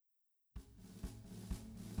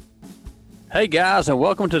Hey guys, and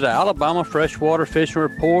welcome to the Alabama Freshwater Fishing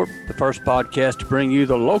Report, the first podcast to bring you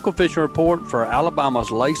the local fishing report for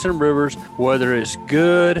Alabama's lakes and rivers, whether it's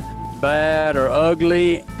good, bad, or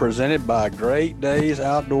ugly, presented by Great Days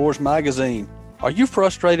Outdoors magazine. Are you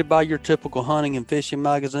frustrated by your typical hunting and fishing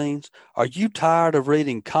magazines? Are you tired of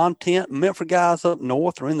reading content meant for guys up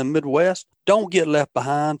north or in the Midwest? Don't get left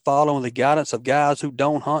behind following the guidance of guys who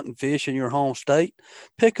don't hunt and fish in your home state.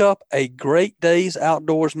 Pick up a Great Days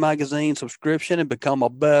Outdoors magazine subscription and become a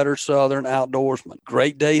better Southern outdoorsman.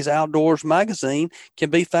 Great Days Outdoors magazine can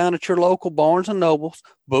be found at your local Barnes & Nobles,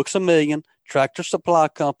 Books A Million, Tractor Supply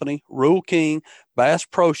Company, Rural King, Bass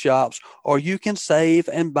Pro Shops, or you can save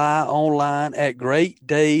and buy online at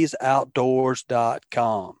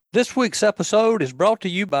greatdaysoutdoors.com. This week's episode is brought to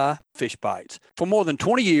you by Fish Bites. For more than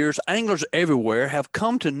 20 years, anglers everywhere have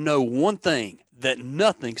come to know one thing, that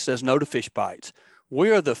nothing says no to Fish Bites.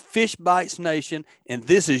 We are the Fish Bites Nation, and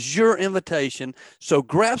this is your invitation. So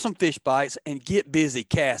grab some fish bites and get busy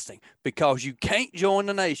casting, because you can't join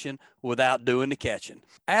the nation without doing the catching.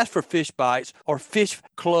 Ask for Fish Bites or Fish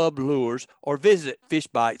Club Lures or visit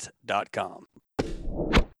fishbites.com.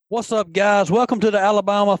 What's up, guys? Welcome to the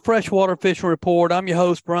Alabama Freshwater Fishing Report. I'm your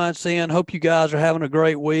host, Brian Sin. Hope you guys are having a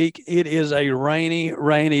great week. It is a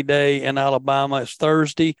rainy day in Alabama. It's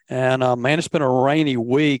Thursday, and man, it's been a rainy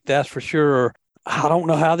week, that's for sure. I don't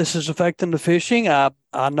know how this is affecting the fishing. I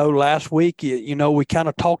know last week, we kind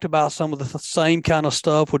of talked about some of the same kind of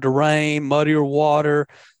stuff with the rain, muddier water.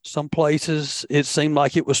 Some places it seemed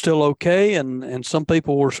like it was still okay, and some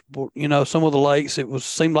people were, some of the lakes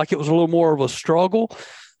seemed like it was a little more of a struggle.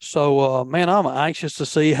 So, man, I'm anxious to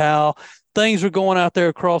see how things are going out there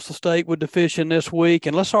across the state with the fishing this week.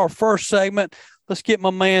 And our first segment. Let's get my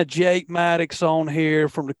man Jake Maddox on here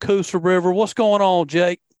from the Coosa River. What's going on,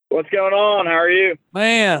 Jake? What's going on? How are you?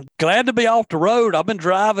 Man, glad to be off the road. I've been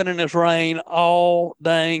driving in this rain all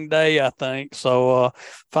dang day, I think. So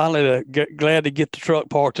finally glad to get the truck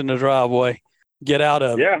parked in the driveway, get out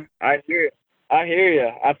of it. Yeah, I hear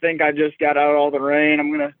you. I think I just got out of all the rain. I'm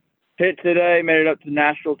going to hit today, made it up to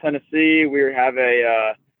Nashville, Tennessee. We have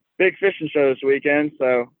a big fishing show this weekend,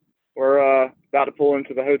 so we're about to pull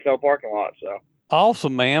into the hotel parking lot. So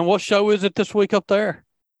awesome, man. What show is it this week up there?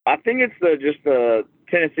 I think it's the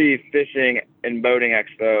Tennessee Fishing and Boating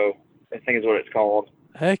Expo, I think is what it's called.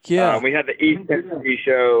 Heck yeah. We had the East Tennessee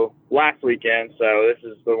show last weekend, so this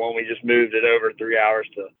is the one we just moved it over 3 hours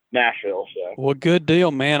to Nashville. So well, good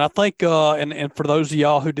deal, man. I think, and for those of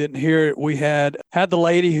y'all who didn't hear it, we had the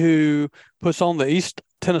lady who puts on the East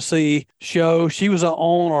Tennessee show. She was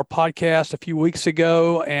on our podcast a few weeks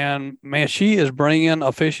ago, and man, she is bringing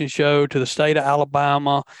a fishing show to the state of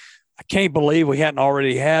Alabama. I can't believe we hadn't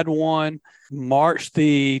already had one. March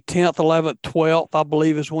the 10th, 11th, 12th, I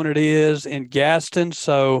believe is when it is in Gaston.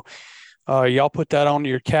 So y'all put that on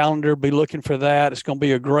your calendar. Be looking for that. It's going to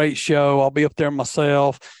be a great show. I'll be up there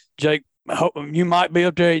myself. Jake, you might be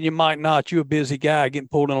up there and you might not. You're a busy guy getting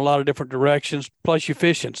pulled in a lot of different directions, plus you're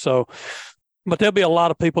fishing. So, but there'll be a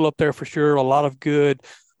lot of people up there for sure, a lot of good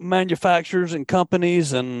manufacturers and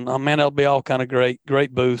companies, and man, that'll be all kind of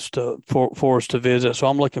great booths for us to visit. So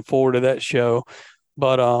I'm looking forward to that show.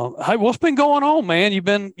 But hey, what's been going on, man? You've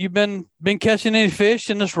been catching any fish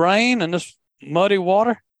in this rain and this muddy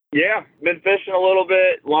water? Yeah, been fishing a little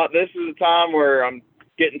bit. This is the time where I'm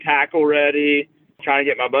getting tackle ready, trying to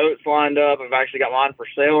get my boats lined up. I've actually got mine for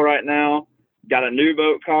sale right now. Got a new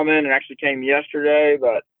boat coming. It actually came yesterday,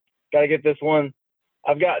 but got to get this one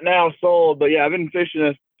I've got now sold. But yeah, I've been fishing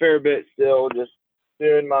a fair bit still, just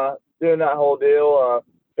doing that whole deal.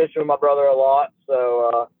 Fishing with my brother a lot.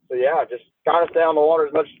 So yeah, just trying to stay on the water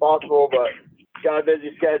as much as possible, but got a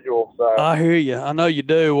busy schedule. So I hear you. I know you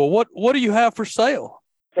do. Well, what do you have for sale?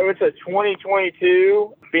 So it's a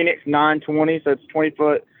 2022 Phoenix 920. So it's a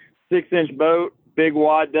 20-foot, 6-inch boat, big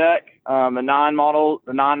wide deck. The nine models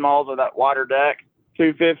of that wider deck.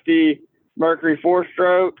 250 Mercury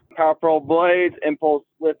 4-stroke, Power Pro blades, Impulse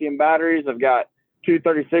lithium batteries. I've got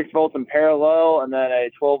 236 volts in parallel, and then a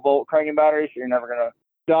 12-volt cranking battery. So you're never gonna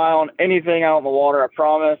die on anything out in the water, I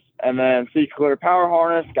promise. And then Sea Clear power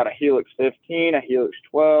harness, got a Helix 15, a Helix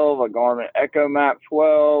 12, a Garmin Echo Map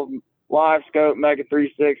 12, Live Scope, Mega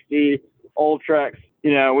 360, Ultrex.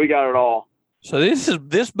 We got it all. So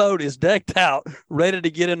this boat is decked out, ready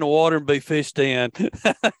to get in the water and be fished in.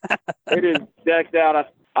 It is decked out.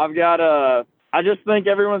 I just think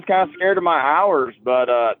everyone's kind of scared of my hours, but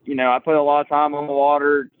I put a lot of time on the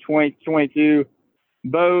water. 2022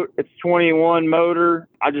 boat, it's 21 motor.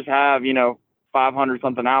 I just have 500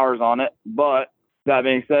 something hours on it. But that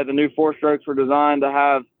being said, the new 4-strokes were designed to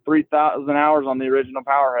have 3,000 hours on the original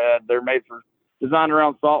power head. They're designed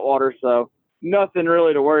around saltwater, so nothing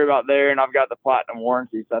really to worry about there. And I've got the platinum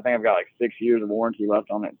warranty, so I think I've got like 6 years of warranty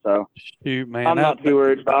left on it. So Shoot, man, I'm not too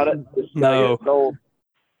worried about it. Just no. get sold.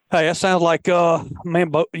 Hey, that sounds like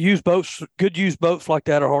man, used boats, good used boats like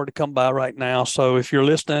that are hard to come by right now. So if you're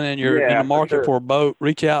listening and you're in the market for a boat,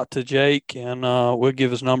 reach out to Jake, and we'll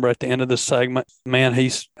give his number at the end of this segment. Man,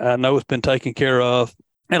 I know it's been taken care of,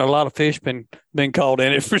 and a lot of fish been caught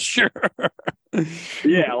in it for sure.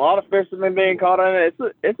 Yeah, a lot of fish have been being caught in it.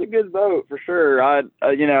 It's a good boat for sure. It's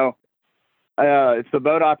the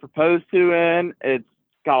boat I proposed to in. It's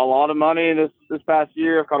got a lot of money this past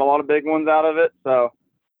year. I've caught a lot of big ones out of it, so.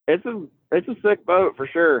 It's a sick boat for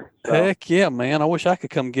sure. So. Heck yeah, man! I wish I could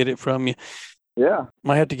come get it from you. Yeah,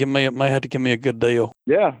 might have to give me a good deal.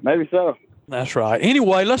 Yeah, maybe so. That's right.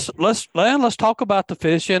 Anyway, let's talk about the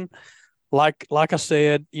fishing. Like I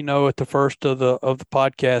said, at the first of the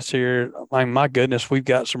podcast here. I mean, my goodness, we've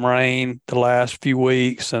got some rain the last few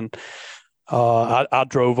weeks, and I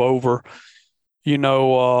drove over,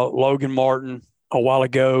 Logan Martin a while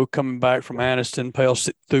ago, coming back from Anniston,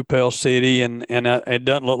 through Pale City, and it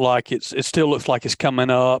doesn't look like it still looks like it's coming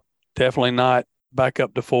up. Definitely not back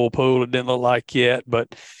up to full pool. It didn't look like yet,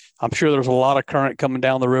 but I'm sure there's a lot of current coming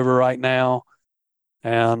down the river right now.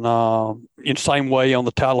 And in the same way on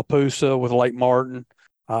the Tallapoosa with Lake Martin.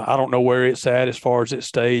 I don't know where it's at as far as its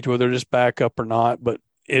stage, whether it's back up or not. But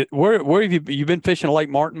where have you been fishing Lake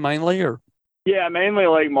Martin mainly, or? Yeah, mainly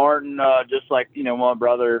Lake Martin. Just like my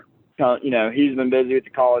brother. He's been busy with the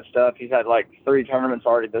college stuff. He's had like 3 tournaments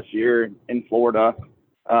already this year in Florida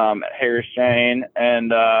at Harris Chain.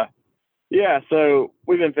 And, so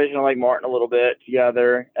we've been fishing Lake Martin a little bit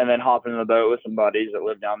together and then hopping in the boat with some buddies that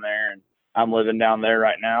live down there. And I'm living down there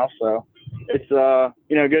right now. So it's, a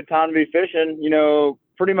good time to be fishing,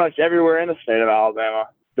 pretty much everywhere in the state of Alabama.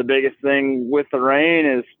 The biggest thing with the rain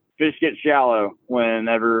is fish get shallow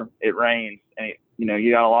whenever it rains. And,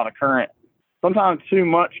 you got a lot of current. Sometimes too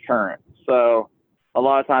much current. So a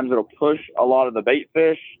lot of times it'll push a lot of the bait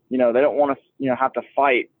fish. They don't want to, have to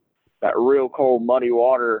fight that real cold, muddy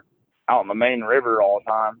water out in the main river all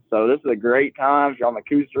the time. So this is a great time if you're on the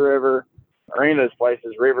Coosa River or any of those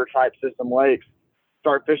places, river-type system lakes,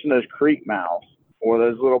 start fishing those creek mouths or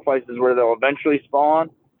those little places where they'll eventually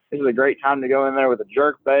spawn. This is a great time to go in there with a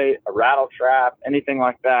jerk bait, a rattle trap, anything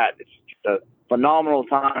like that. It's just a phenomenal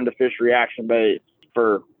time to fish reaction bait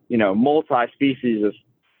for multi-species.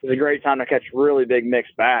 Is a great time to catch really big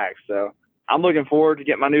mixed bags. So I'm looking forward to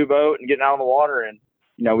getting my new boat and getting out on the water. And,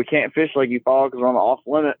 we can't fish Lake Eufaula because we're on the off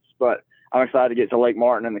limits, but I'm excited to get to Lake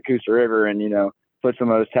Martin and the Coosa River and, put some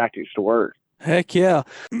of those tactics to work. Heck yeah.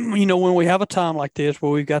 When we have a time like this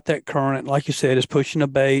where we've got that current, like you said, is pushing a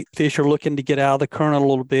bait, fish are looking to get out of the current a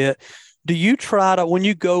little bit. Do you try to, when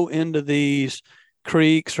you go into these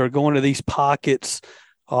creeks or go into these pockets,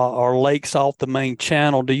 or lakes off the main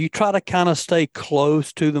channel, do you try to kind of stay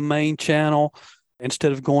close to the main channel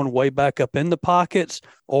instead of going way back up in the pockets,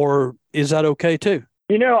 or is that okay too?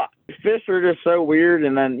 Fish are just so weird.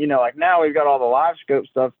 And then, like now we've got all the live scope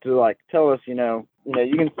stuff to like tell us, you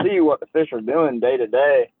can see what the fish are doing day to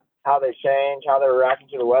day, how they change, how they're reacting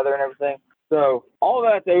to the weather and everything. So all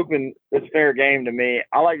that's open is fair game to me.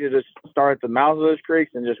 I like to just start at the mouths of those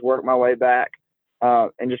creeks and just work my way back.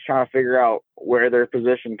 And just trying to figure out where they're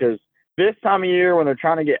positioned. Because this time of year when they're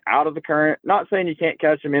trying to get out of the current, not saying you can't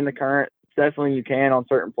catch them in the current, definitely you can on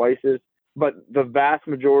certain places, but the vast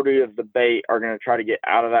majority of the bait are going to try to get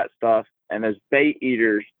out of that stuff. And those bait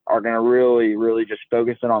eaters are going to really, really just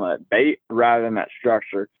focus in on that bait rather than that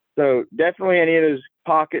structure. So definitely any of those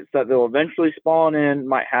pockets that they'll eventually spawn in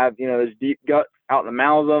might have, those deep guts out in the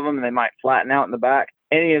mouths of them, and they might flatten out in the back.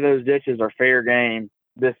 Any of those ditches are fair game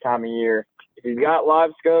this time of year. If you've got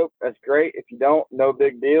live scope, that's great. If you don't, no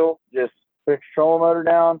big deal. Just put a trolling motor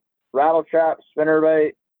down, rattle trap, spinner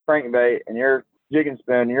bait, crankbait, and you're jig and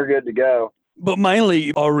spin. You're good to go. But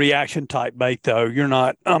mainly a reaction type bait, though. You're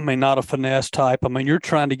not a finesse type. You're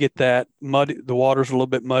trying to get that muddy. The water's a little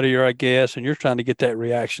bit muddier, I guess, and you're trying to get that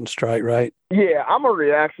reaction straight, right? Yeah, I'm a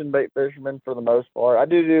reaction bait fisherman for the most part. I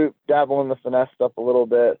do dabble in the finesse stuff a little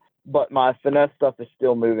bit. But my finesse stuff is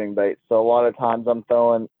still moving bait. So a lot of times I'm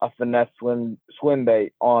throwing a finesse swim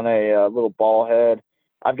bait on a little ball head.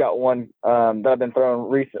 I've got one that I've been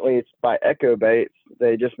throwing recently. It's by Echo Baits.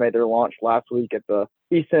 They just made their launch last week at the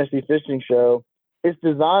East Tennessee Fishing Show. It's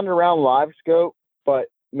designed around live scope, but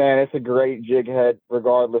man, it's a great jig head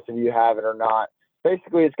regardless if you have it or not.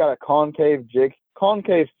 Basically, it's got a concave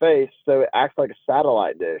face, so it acts like a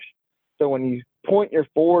satellite dish. So when you point your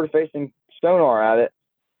forward-facing sonar at it,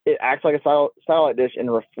 it acts like a satellite dish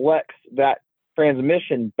and reflects that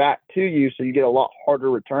transmission back to you, so you get a lot harder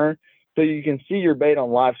return. so you can see your bait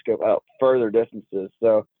on live scope out further distances.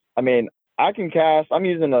 So, I mean, I can cast, I'm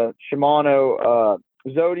using a Shimano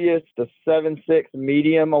Zodius, the 7.6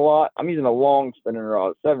 medium a lot. I'm using a long spinning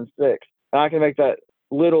rod, 7.6, and I can make that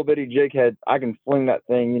little bitty jig head. I can fling that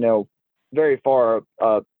thing, very far.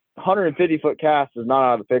 150-foot cast is not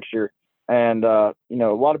out of the picture. And, a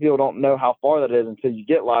lot of people don't know how far that is until you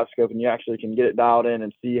get live scope and you actually can get it dialed in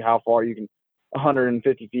and see how far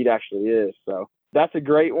 150 feet actually is. So that's a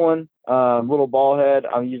great one. Little ball head.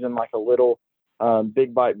 I'm using like a little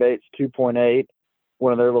Big Bite Baits 2.8,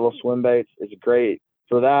 one of their little swim baits. It's great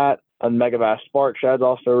for that. And Megabass Spark Shad's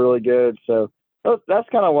also really good. So that's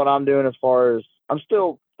kind of what I'm doing as far as I'm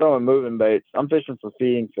still throwing moving baits. I'm fishing for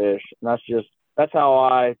feeding fish. And that's how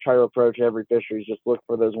I try to approach every fishery, is just look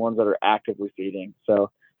for those ones that are actively feeding. So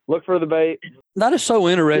look for the bait. That is so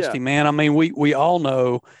interesting, man. I mean, we all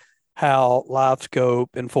know how live scope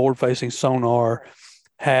and forward facing sonar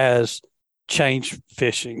has changed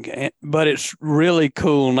fishing, but it's really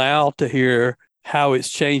cool now to hear how it's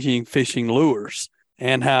changing fishing lures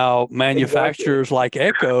and how manufacturers like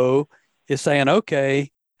Echo is saying, okay,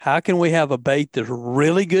 how can we have a bait that's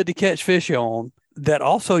really good to catch fish on that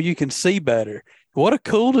also you can see better? What a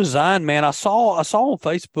cool design, man. I saw on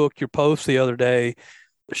Facebook your post the other day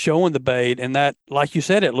showing the bait, and that, like you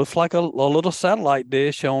said, it looks like a little satellite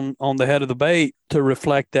dish on the head of the bait to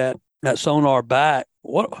reflect that sonar back.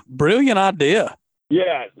 What a brilliant idea.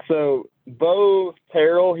 Yeah. So Bo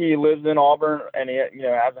Terrell, he lives in Auburn and he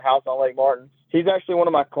has a house on Lake Martin. He's actually one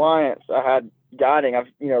of my clients I had guiding. I've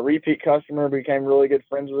repeat customer, became really good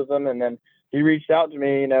friends with him, and then he reached out to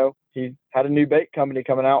me. He had a new bait company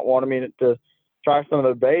coming out, wanted me to try some of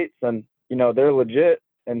their baits, and they're legit.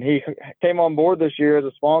 And he came on board this year as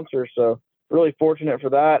a sponsor, so really fortunate for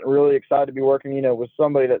that. Really excited to be working, with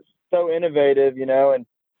somebody that's so innovative, and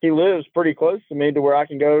he lives pretty close to me to where I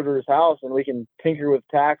can go to his house and we can tinker with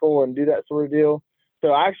tackle and do that sort of deal.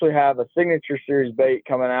 So I actually have a signature series bait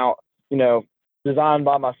coming out, designed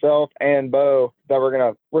by myself and Bo,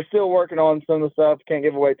 that we're still working on some of the stuff. Can't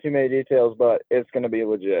give away too many details, but it's going to be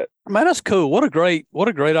legit. Man, that's cool. What a great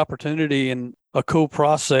opportunity and a cool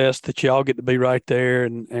process that y'all get to be right there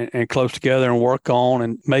and close together and work on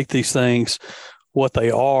and make these things what they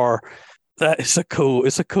are. It's a cool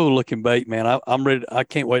looking bait, man. I'm ready. I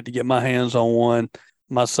can't wait to get my hands on one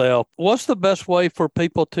myself. What's the best way for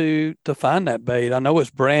people to find that bait? I know it's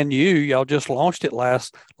brand new. Y'all just launched it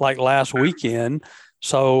last weekend.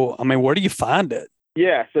 So, I mean, where do you find it?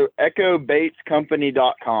 Yeah. So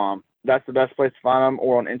echobaitscompany.com. That's the best place to find them,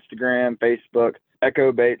 or on Instagram, Facebook,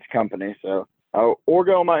 Echo Baits Company. So, or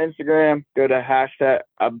go on my Instagram, go to hashtag,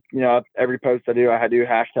 every post I do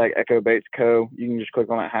hashtag Echo Baits Co. You can just click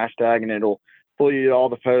on that hashtag and it'll pull you to all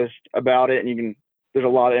the posts about it. And there's a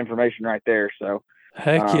lot of information right there. So,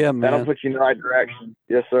 heck yeah, man. That'll put you in the right direction.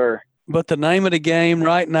 Yes, sir. But the name of the game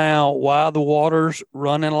right now, while the water's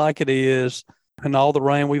running like it is and all the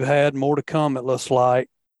rain we've had, more to come, it looks like,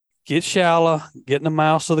 get shallow, get in the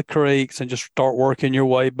mouths of the creeks, and just start working your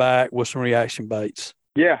way back with some reaction baits.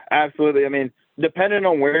 Yeah, absolutely. I mean, depending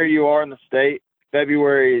on where you are in the state,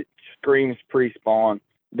 February screams pre-spawn.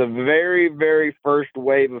 The very, very first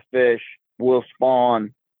wave of fish will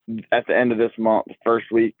spawn at the end of this month, the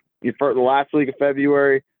first week. The last week of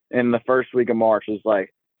February and the first week of March is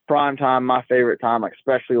like prime time, my favorite time, like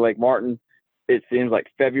especially Lake Martin. It seems like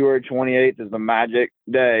February 28th is the magic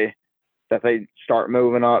day that they start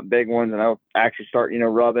moving up big ones and they'll actually start,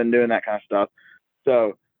 rubbing, doing that kind of stuff.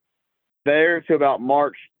 So there to about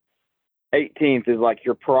March 18th is like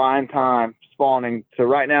your prime time spawning. So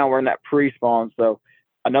right now we're in that pre-spawn. So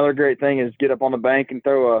another great thing is get up on the bank and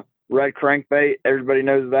throw a red crankbait. Everybody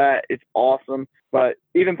knows that. It's awesome. But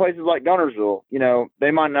even places like Gunnersville,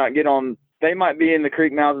 they might not they might be in the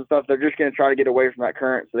creek mouths and stuff. They're just going to try to get away from that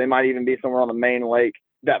current. So they might even be somewhere on the main lake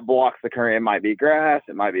that blocks the current. It might be grass.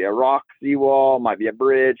 It might be a rock seawall. It might be a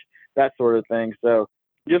bridge, that sort of thing. So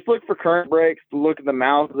just look for current breaks, look at the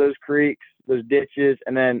mouths of those creeks, those ditches,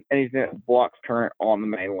 and then anything that blocks current on the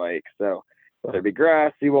main lake. So whether it be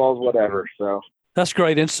grass, seawalls, whatever. So that's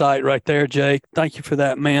great insight right there, Jake. Thank you for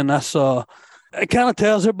that, man. That's it kind of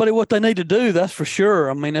tells everybody what they need to do. That's for sure.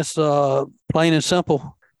 I mean, it's plain and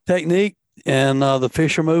simple technique, and the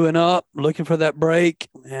fish are moving up, looking for that break,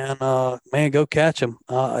 and man, go catch them.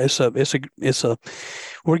 We're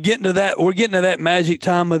getting to that magic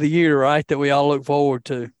time of the year, right? That we all look forward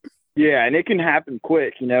to. Yeah, and it can happen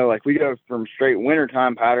quick. Like we go from straight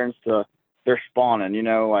wintertime patterns to they're spawning.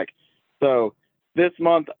 So this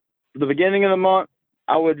month, the beginning of the month,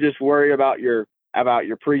 I would just worry about your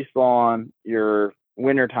pre-spawn, your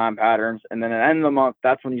wintertime patterns, and then at the end of the month,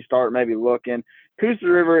 that's when you start maybe looking, Coosa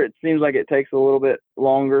River, it seems like it takes a little bit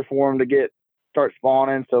longer for them to start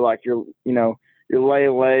spawning. So like your Lay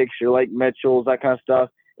Lakes, your Lake Mitchells, that kind of stuff,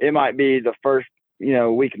 it might be the first,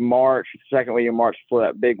 week of March, second week of March before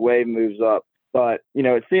that big wave moves up. But,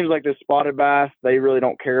 it seems like the spotted bass, they really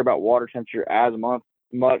don't care about water temperature as much.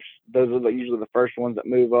 Those are usually the first ones that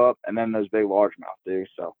move up, and then those big largemouth do.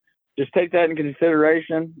 So just take that into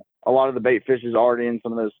consideration. A lot of the bait fish is already in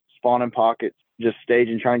some of those spawning pockets, just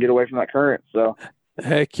staging, trying to get away from that current. So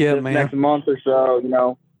heck yeah, man. Next month or so, you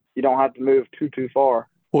don't have to move too far.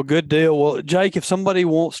 Well, good deal. Well, Jake, if somebody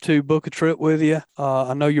wants to book a trip with you,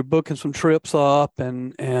 I know you're booking some trips up,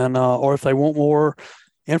 and or if they want more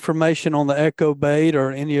information on the Echo bait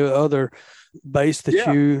or any other baits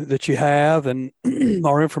that you have and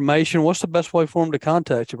our information, what's the best way for them to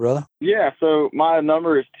contact you, brother? Yeah, so my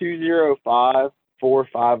number is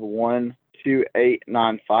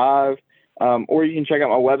 205-451-2895. Or you can check out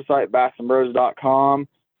my website, bassandbros.com.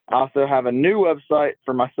 I also have a new website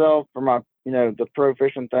for myself, for my, the pro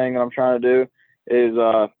fishing thing that I'm trying to do is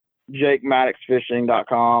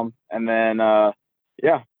jakemaddoxfishing.com. And then,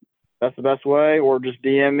 that's the best way. Or just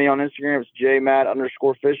DM me on Instagram. It's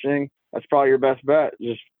jmad_fishing. That's probably your best bet.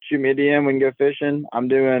 Just shoot me a DM. We can go fishing. I'm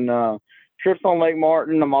doing trips on Lake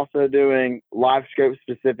Martin. I'm also doing live scope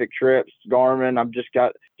specific trips. Garmin, I've just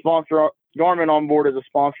got Garmin on board as a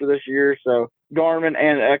sponsor this year. So Garmin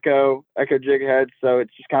and Echo jig heads. So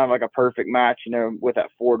it's just kind of like a perfect match, with that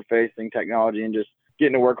forward facing technology and just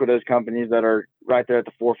getting to work with those companies that are right there at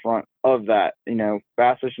the forefront of that.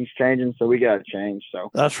 Bass fishing's changing, so we got to change. So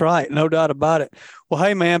that's right. No doubt about it. Well,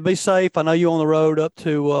 hey man, be safe. I know you're on the road up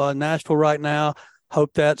to Nashville right now.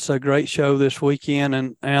 Hope that's a great show this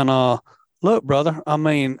weekend. And look, brother, I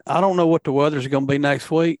mean, I don't know what the weather's going to be next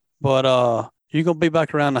week, but you're going to be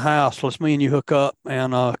back around the house. Let's me and you hook up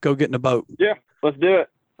and go get in the boat. Yeah, let's do it.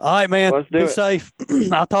 All right, man. Let's do it. Be safe.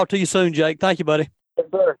 I'll talk to you soon, Jake. Thank you, buddy. Yes,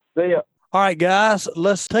 sir. See ya. All right, guys,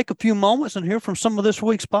 let's take a few moments and hear from some of this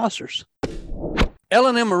week's sponsors.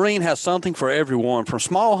 L&M Marine has something for everyone, from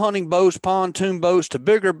small hunting boats, pontoon boats, to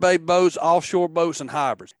bigger bay boats, offshore boats, and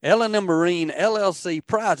hybrids. L&M Marine LLC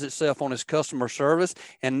prides itself on its customer service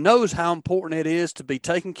and knows how important it is to be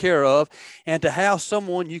taken care of and to have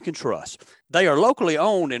someone you can trust. They are locally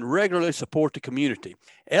owned and regularly support the community.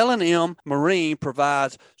 L&M Marine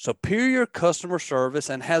provides superior customer service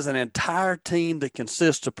and has an entire team that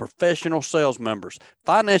consists of professional sales members,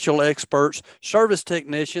 financial experts, service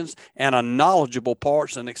technicians, and a knowledgeable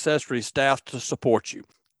parts and accessories staff to support you.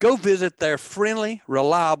 Go visit their friendly,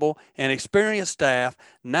 reliable, and experienced staff,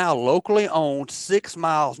 now locally owned 6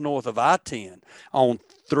 miles north of I-10 on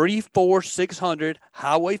 34600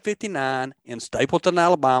 Highway 59 in Stapleton,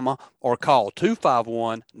 Alabama, or call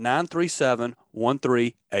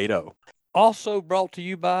 251-937-1380. Also brought to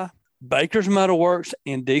you by Baker's Metalworks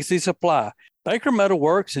and Dixie Supply. Baker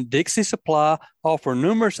Metalworks and Dixie Supply offer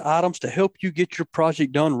numerous items to help you get your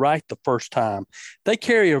project done right the first time. They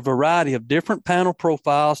carry a variety of different panel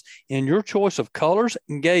profiles in your choice of colors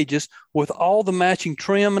and gauges with all the matching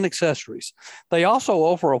trim and accessories. They also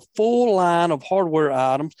offer a full line of hardware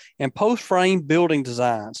items and post-frame building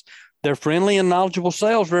designs. Their friendly and knowledgeable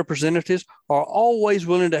sales representatives are always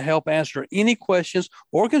willing to help answer any questions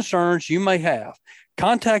or concerns you may have.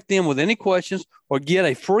 Contact them with any questions or get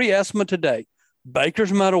a free estimate today.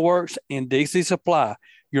 Baker's Metalworks and Dixie Supply,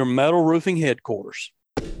 your metal roofing headquarters.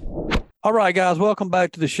 All right, guys, welcome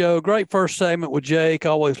back to the show. Great first segment with Jake. I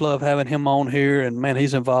always love having him on here. And, man,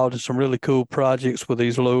 he's involved in some really cool projects with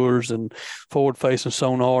these lures and forward-facing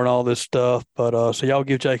sonar and all this stuff. But so y'all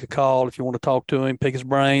give Jake a call if you want to talk to him, pick his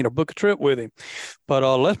brain, or book a trip with him. But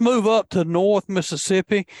let's move up to North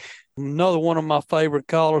Mississippi. Another one of my favorite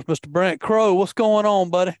callers, Mr. Brent Crow. What's going on,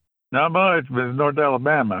 buddy? Not much, but it's North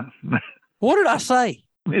Alabama. What did I say?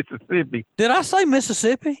 Mississippi. Did I say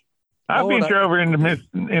Mississippi? I venture over into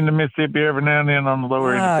Mississippi every now and then on the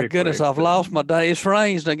lower end. My goodness, I've lost my day. It's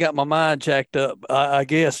rains. I got my mind jacked up. I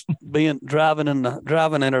guess driving in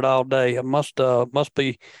it all day. I must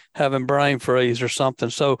be having brain freeze or something.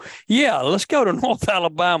 So yeah, let's go to North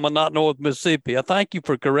Alabama, not North Mississippi. I thank you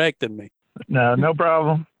for correcting me. No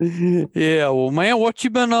problem. Yeah, well, man, what you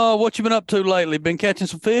been up to lately? Been catching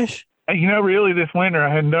some fish? Really this winter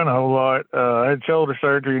I hadn't done a whole lot. I had shoulder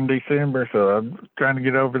surgery in December, so I'm trying to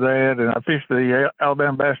get over that. And I fished the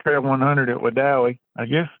Alabama Bass Trail 100 at Wadowee, I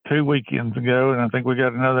guess 2 weekends ago. And I think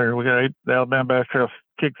the Alabama Bass Trail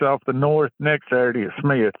kicks off the north next Saturday at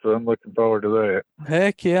Smith, so I'm looking forward to that.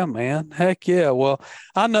 Heck yeah, man. Heck yeah. Well,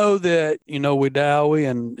 I know that, Wadowee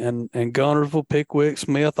and Gunnersville, Pickwick,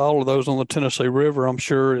 Smith, all of those on the Tennessee River, I'm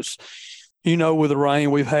sure it's, with the rain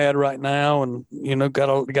we've had right now and, got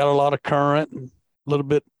a lot of current. And little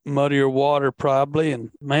bit muddier water probably. And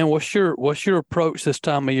man, what's your approach this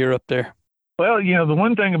time of year up there? Well, the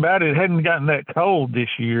one thing about it hadn't gotten that cold this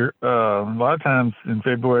year. A lot of times in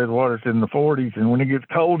February, the water's in the 40s, and when it gets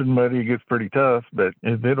cold and muddy, it gets pretty tough. But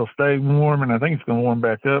if it'll stay warm, and I think it's going to warm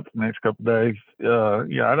back up the next couple of days,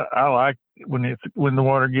 I like when the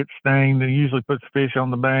water gets stained. It usually puts fish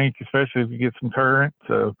on the bank, especially if you get some current.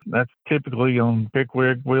 So that's typically on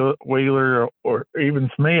Pickwick, Wheeler, or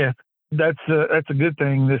even Smith. That's a good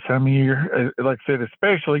thing this time of year. Like I said,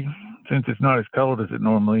 especially since it's not as cold as it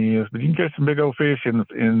normally is. But you can catch some big old fish in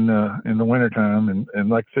the wintertime. And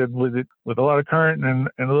like I said, with a lot of current and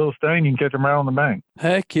a little stain, you can catch them right on the bank.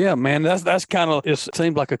 Heck yeah, man. That's kind of, it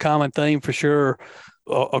seems like a common theme for sure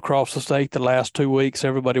across the state the last 2 weeks.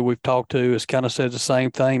 Everybody we've talked to has kind of said the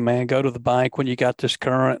same thing, man. Go to the bank when you got this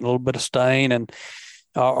current and a little bit of stain. And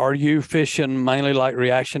are you fishing mainly like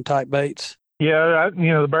reaction type baits? Yeah,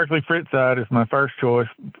 the Berkeley Fritz side is my first choice.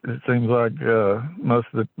 It seems like most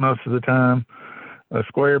of the time, a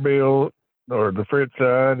square bill or the Fritz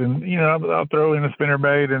side, and I'll throw in a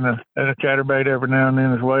spinnerbait and a chatterbait every now and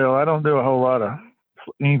then as well. I don't do a whole lot of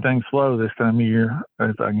anything slow this time of year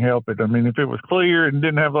if I can help it. I mean, if it was clear and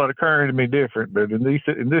didn't have a lot of current, it'd be different. But in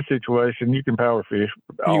this situation, you can power fish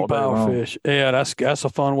all day long. Fish, yeah, that's a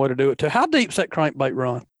fun way to do it too. How deep's that crankbait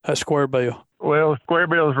run? That square bill? Well, square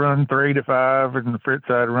bills run 3 to 5, and the Fritz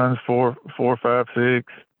side runs 4, 5,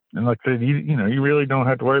 6. And like I said, you really don't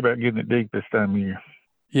have to worry about getting it deep this time of year.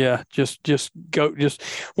 Yeah, just go.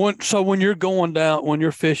 So when you're going down, when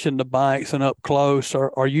you're fishing the banks and up close,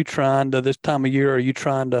 are you trying to, this time of year,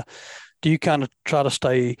 do you kind of try to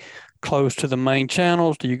stay close to the main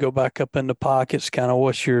channels? Do you go back up in the pockets? Kind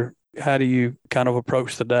of how do you kind of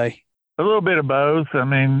approach the day? A little bit of both. I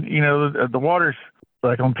mean, the water's,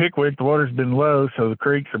 like on Pickwick, the water's been low, so the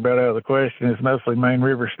creeks are about out of the question. It's mostly main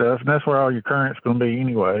river stuff, and that's where all your current's going to be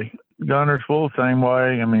anyway. Gunner's Full, same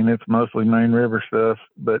way. I mean, it's mostly main river stuff.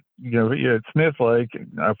 But, at Smith Lake,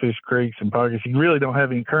 I fish creeks and pockets. You really don't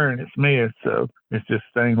have any current at Smith, so it's just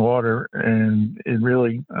stained water. And it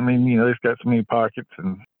really, it's got so many pockets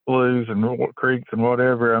and blues and creeks and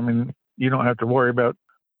whatever. I mean, you don't have to worry about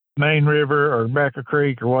main river or back a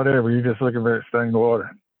creek or whatever. You're just looking for that stained water.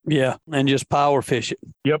 Yeah, and just power fish it.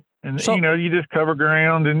 Yep. And, you just cover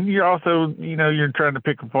ground, and you're also, you're trying to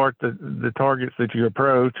pick apart the targets that you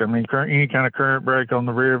approach. I mean, any kind of current break on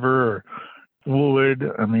the river or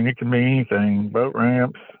wood. I mean, it can be anything, boat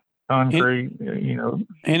ramps, concrete,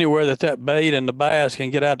 Anywhere that bait and the bass can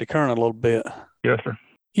get out the current a little bit. Yes, sir.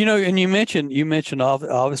 And you mentioned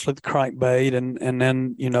obviously the crankbait and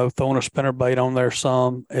then, throwing a spinnerbait on there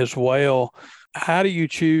some as well. How do you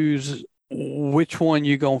choose which one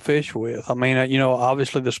you going to fish with? I mean,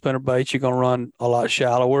 obviously the spinnerbait, you're going to run a lot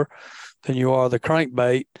shallower than you are the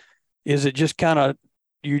crankbait. Is it just kind of,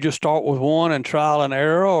 you just start with one and trial and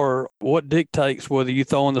error, or what dictates whether you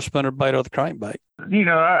throw in the spinnerbait or the crankbait?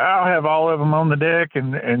 I'll have all of them on the deck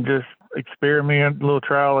and just experiment, a little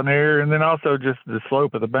trial and error, and then also just the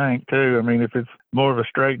slope of the bank too. I mean, if it's more of a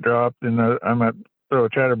straight drop, then I might throw a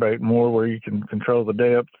chatterbait more where you can control the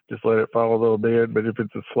depth, just let it fall a little bit. But if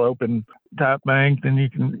it's a sloping type bank, then you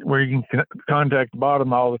can contact the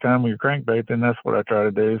bottom all the time with your crankbait, then that's what I try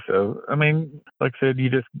to do. So, I mean, like I said, you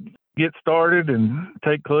just get started and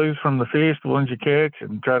take clues from the fish, the ones you catch,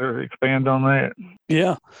 and try to expand on that.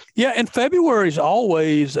 Yeah. Yeah. And February is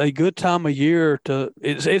always a good time of year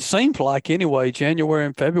it seems like anyway, January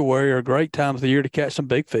and February are great times of the year to catch some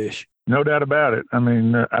big fish. No doubt about it. I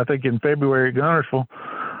mean, I think in February at Gunnersville,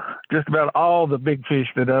 just about all the big fish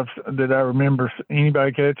that I remember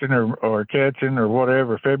anybody catching or catching or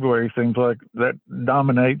whatever, February seems like that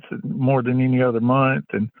dominates more than any other month.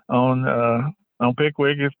 And on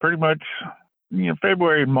Pickwick, it's pretty much,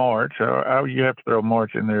 February and March. You have to throw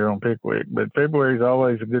March in there on Pickwick, but February is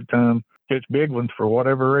always a good time to catch big ones for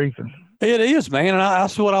whatever reason. It is, man. And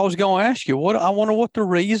that's what I was going to ask you. I wonder what the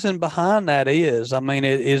reason behind that is. I mean,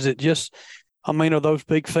 is it just, are those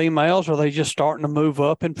big females, are they just starting to move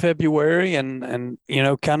up in February and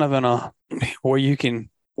kind of in a, where you can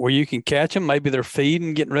catch them? Maybe they're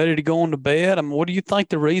feeding, getting ready to go on to bed. I mean, what do you think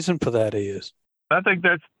the reason for that is? I think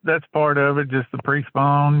that's part of it, just the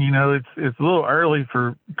pre-spawn. It's a little early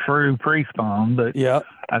for true pre-spawn, but yeah,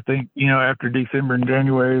 I think, after December and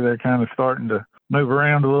January, they're kind of starting to move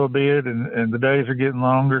around a little bit, and the days are getting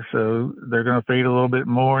longer, so they're going to feed a little bit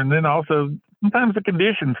more. And then also sometimes the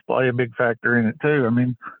conditions play a big factor in it too. I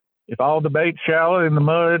mean, if all the bait's shallow in the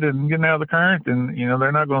mud and getting out of the current, then,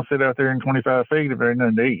 they're not going to sit out there in 25 feet if there ain't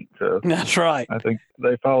nothing to eat. So that's right. I think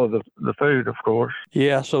they follow the food, of course.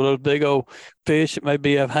 Yeah. So those big old fish that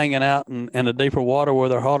maybe have hanging out in the deeper water where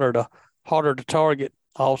they're harder harder to target.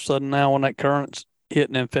 All of a sudden now when that current's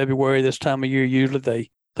hitting in February this time of year, usually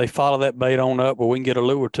they follow that bait on up where we can get a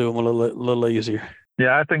lure to them a little easier.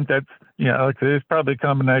 Yeah, I think that's, like it's probably a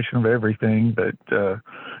combination of everything. But,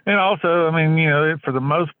 and also, I mean, for the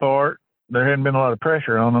most part, there hadn't been a lot of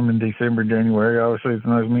pressure on them in December, January. Obviously, it's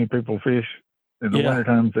not as many people fish in the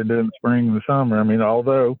wintertime as they do in the spring and the summer. I mean,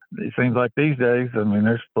 although it seems like these days, I mean,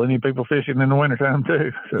 there's plenty of people fishing in the wintertime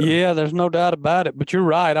too. So. Yeah, there's no doubt about it. But you're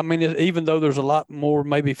right. I mean, even though there's a lot more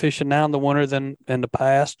maybe fishing now in the winter than in the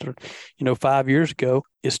past or, 5 years ago,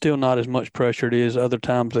 it's still not as much pressure it is other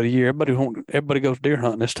times of the year. Everybody goes deer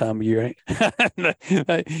hunting this time of year,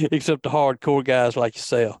 except the hardcore guys like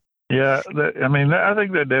yourself. Yeah, I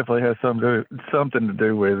think that definitely has something to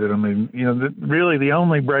do with it. I mean, really the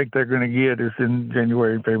only break they're going to get is in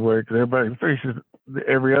January and February because everybody fishes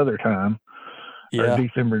every other time. Yeah,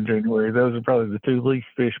 December and January. Those are probably the two least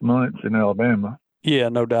fish months in Alabama. Yeah,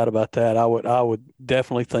 no doubt about that. I would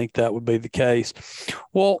definitely think that would be the case.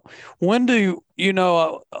 Well, when do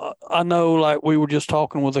I know, like we were just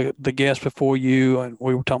talking with the guest before you, and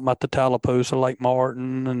we were talking about the Tallapoosa, Lake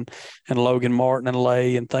Martin, and Logan Martin and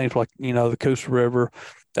Lay, and things like the Coosa River,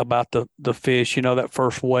 about the fish. That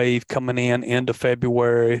first wave coming in into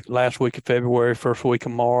February, last week of February, first week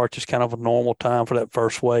of March is kind of a normal time for that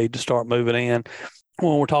first wave to start moving in.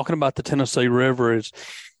 When we're talking about the Tennessee River,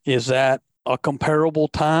 is that a comparable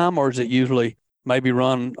time, or is it usually maybe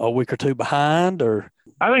run a week or two behind? Or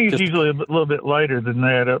I think it's usually a little bit later than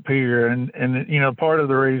that up here, and part of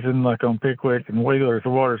the reason, like on Pickwick and Wheeler, the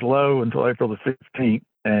water's low until April the 15th,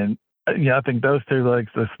 and I think those two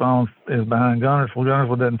lakes, the spawn is behind Gunnersville.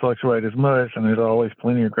 Gunnersville doesn't fluctuate as much, and there's always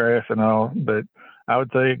plenty of grass and all, but I would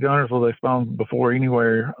say at Gunnersville they spawn before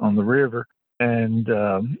anywhere on the river, and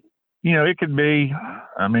it could be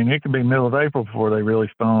middle of April before they really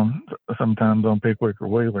spawn sometimes on Pickwick or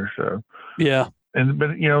Wheeler. So, yeah. But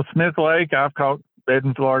Smith Lake, I've caught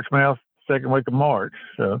bedding for largemouth second week of March.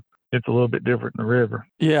 So it's a little bit different in the river.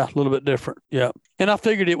 Yeah, a little bit different. Yeah. And I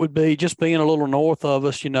figured it would be just being a little north of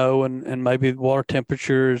us, and maybe water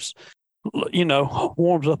temperatures,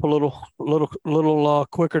 warms up a little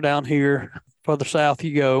quicker down here, further south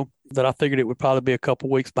you go, that I figured it would probably be a couple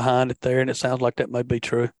weeks behind it there. And it sounds like that may be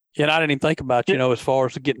true. Yeah, and I didn't even think about, as far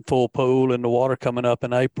as getting full pool and the water coming up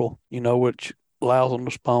in April, which allows them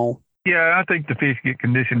to spawn. Yeah, I think the fish get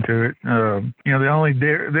conditioned to it. The only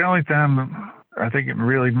time I think it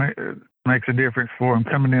really makes a difference for them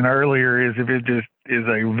coming in earlier is if it just is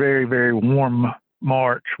a very, very warm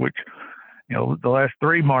March, which, the last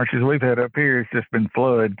 3 Marches we've had up here, it's just been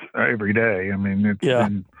floods every day. I mean, I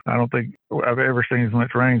don't think I've ever seen as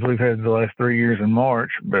much rain as we've had the last 3 years in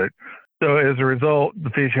March, but so as a result,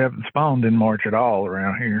 the fish haven't spawned in March at all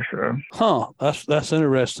around here. So, that's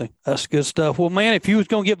interesting. That's good stuff. Well, man, if you was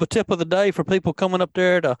going to give a tip of the day for people coming up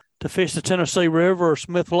there to fish the Tennessee River or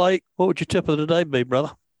Smith Lake, what would your tip of the day be,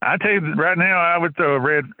 brother? I tell you, right now I would throw a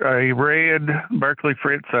red Berkeley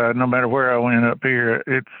Fritz side. No matter where I went up here,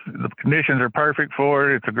 the conditions are perfect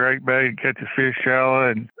for it. It's a great bait. It catches fish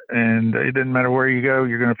shallow, and it doesn't matter where you go.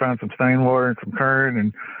 You're going to find some stain water and some current,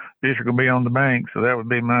 and fish are going to be on the bank. So that would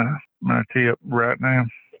be my tip right now.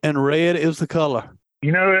 And red is the color.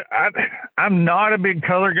 I'm not a big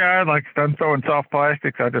color guy. Like I'm throwing soft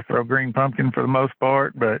plastics. I just throw green pumpkin for the most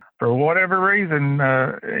part. But for whatever reason,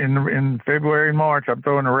 in February and March, I'm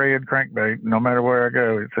throwing a red crankbait no matter where I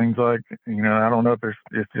go. It seems like, I don't know if it's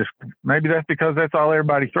just maybe that's because that's all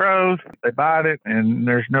everybody throws. They bite it, and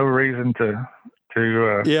there's no reason to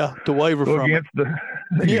waver go from against it.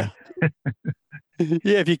 Yeah.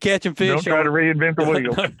 Yeah, if you're catching fish. Don't try to reinvent the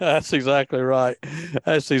wheel. That's exactly right.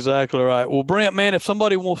 Well, Brent, man, if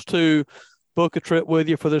somebody wants to book a trip with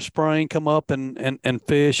you for this spring, come up and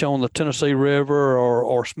fish on the Tennessee River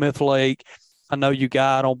or Smith Lake. I know you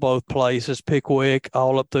guide on both places, Pickwick,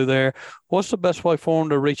 all up through there. What's the best way for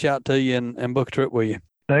them to reach out to you and book a trip with you?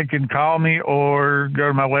 They can call me or go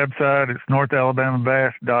to my website. It's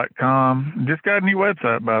northalabamabass.com. Just got a new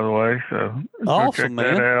website, by the way, so awesome,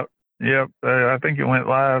 check that out. Yep, I think it went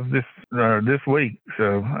live this week,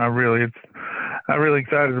 so I'm really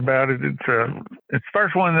excited about it. It's the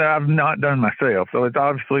first one that I've not done myself, so it's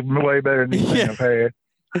obviously way better than anything I've had.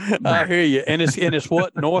 I hear you, and it's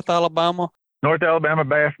what, North Alabama?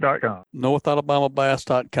 NorthAlabamaBass.com.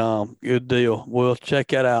 NorthAlabamaBass.com. Good deal. We'll check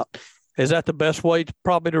that out. Is that the best way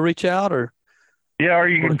probably to reach out, or? Yeah, or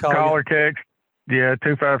you can call or text. Yeah,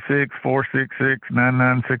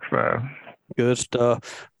 256-466-9965. Good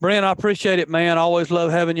stuff. Brent, I appreciate it, man. I always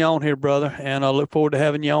love having you on here, brother, and I look forward to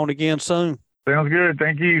having you on again soon. Sounds good.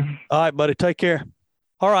 Thank you. All right, buddy. Take care.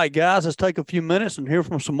 All right, guys, let's take a few minutes and hear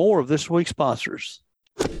from some more of this week's sponsors.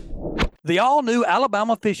 The all-new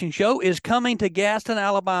Alabama Fishing Show is coming to Gaston,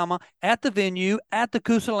 Alabama at the venue at the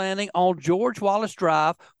Coosa Landing on George Wallace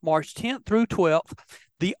Drive, March 10th through 12th.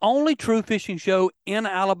 The only true fishing show in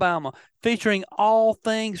Alabama, featuring all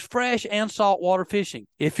things fresh and saltwater fishing.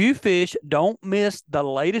 If you fish, don't miss the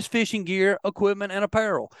latest fishing gear, equipment, and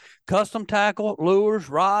apparel. Custom tackle, lures,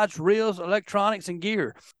 rods, reels, electronics, and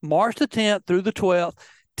gear. March the 10th through the 12th,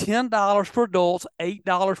 $10 for adults,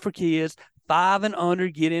 $8 for kids. 5 and under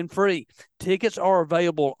get in free. Tickets are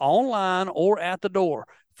available online or at the door.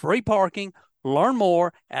 Free parking. Learn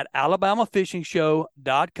more at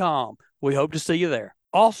alabamafishingshow.com. We hope to see you there.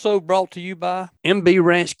 Also brought to you by MB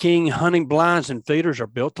Ranch King hunting blinds and feeders are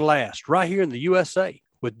built to last right here in the USA.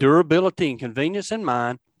 With durability and convenience in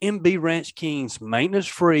mind, MB Ranch King's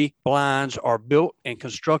maintenance-free blinds are built and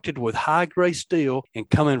constructed with high-grade steel and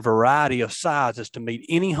come in a variety of sizes to meet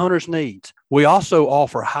any hunter's needs. We also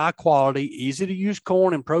offer high-quality, easy-to-use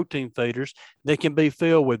corn and protein feeders that can be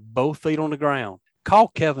filled with both feet on the ground. Call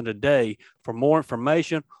Kevin today for more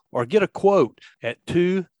information or get a quote at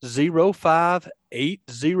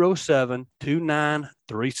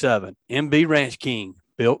 205-807-2937. MB Ranch King,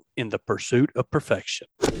 built in the pursuit of perfection.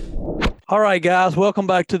 All right, guys, welcome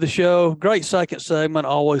back to the show. Great second segment.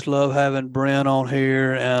 Always love having Brent on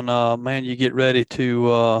here. And, man, you get ready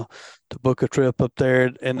to book a trip up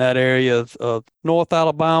there in that area of North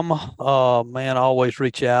Alabama. Man, always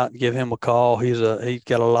reach out and give him a call. He's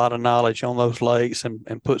got a lot of knowledge on those lakes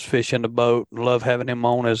and puts fish in the boat. Love having him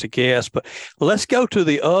on as a guest. But let's go to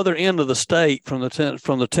the other end of the state from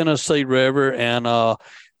the Tennessee River. And I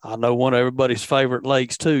know one of everybody's favorite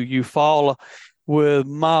lakes, too, Eufaula, with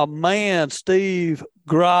my man, Steve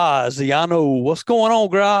Grazi. I know what's going on,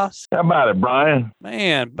 Grazi. How about it, Brian?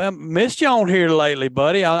 Man, missed you on here lately,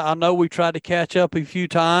 buddy. I know we tried to catch up a few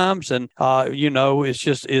times, and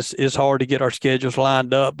it's hard to get our schedules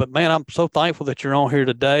lined up. But man, I'm so thankful that you're on here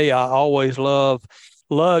today. I always love.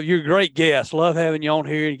 You're a great guest. Love having you on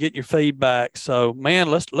here and getting your feedback. So,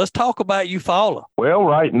 man, let's talk about Eufaula. Well,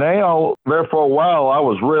 right now, there for a while, I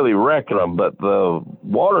was really wrecking them, but the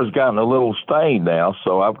water's gotten a little stained now,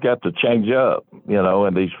 so I've got to change up,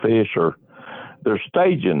 and these fish they're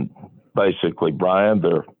staging, basically, Brian.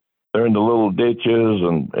 They're in the little ditches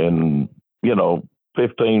and 10 to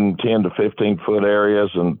 15 foot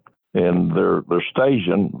areas, and they're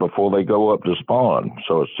staging before they go up to spawn.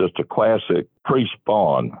 So it's just a classic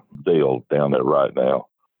pre-spawn deal down there right now.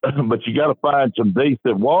 But you got to find some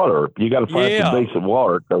decent water. Some decent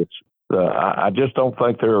water, because I just don't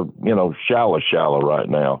think they're shallow right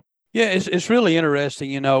now. Yeah, it's really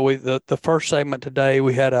interesting. The first segment today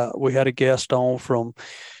we had a guest on from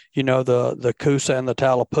the Coosa and the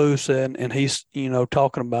Tallapoosa, and he's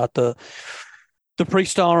talking about the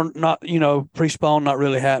pre-spawn not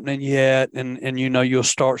really happening yet. And you'll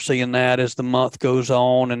start seeing that as the month goes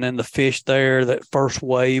on. And then the fish there, that first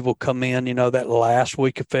wave will come in, that last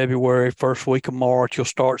week of February, first week of March, you'll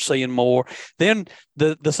start seeing more. Then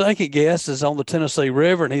the second guest is on the Tennessee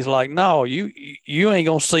River, and he's like, no, you ain't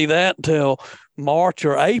going to see that until March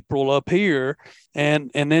or April up here. And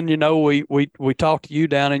then, we talked to you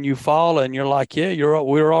down in Eufaula, and you're like, yeah,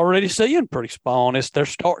 we're already seeing pre-spawn. They're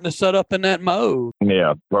starting to set up in that mode.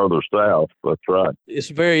 Yeah, further south. That's right. It's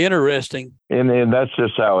very interesting. And that's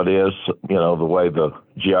just how it is, the way the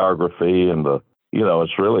geography and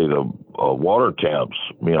it's really the water temps,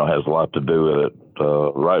 has a lot to do with it.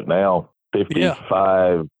 Right now,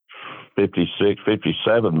 55, 56,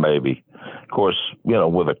 57 maybe. Of course,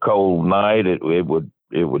 with a cold night, it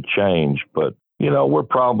would change, but we're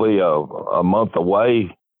probably a month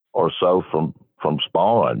away or so from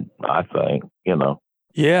spawn, I think,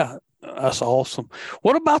 Yeah, that's awesome.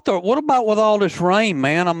 What about with all this rain,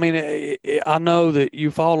 man? I mean, I know that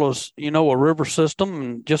Eufaula's, a river system,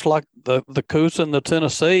 and just like the Coosa and the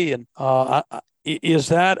Tennessee, and is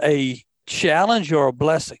that a challenge or a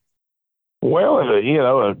blessing? Well,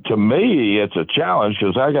 to me, it's a challenge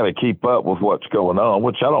because I got to keep up with what's going on,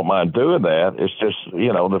 which I don't mind doing that. It's just,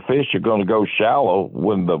 the fish are going to go shallow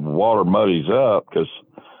when the water muddies up because,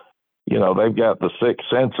 they've got the six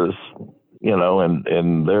senses,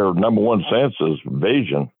 and their number one sense is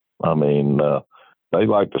vision. I mean, they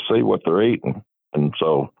like to see what they're eating. And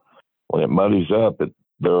so when it muddies up,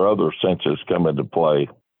 their other senses come into play,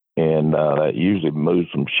 and that usually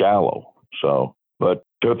moves them shallow. So, but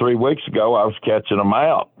 2 or 3 weeks ago, I was catching them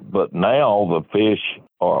out, but now the fish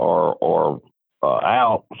are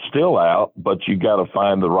out, still out, but you got to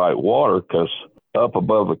find the right water because up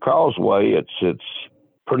above the causeway, it's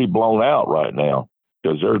pretty blown out right now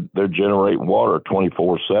because they're generating water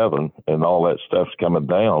 24/7 and all that stuff's coming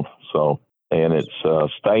down. So, and it's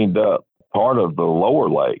stained up part of the lower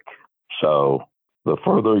lake. So the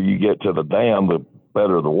further you get to the dam, the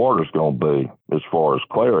better the water's going to be as far as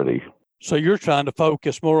clarity. So you're trying to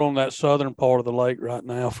focus more on that southern part of the lake right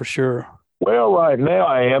now, for sure. Well, right now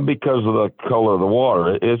I am, because of the color of the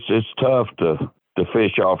water. It's tough to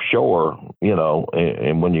fish offshore,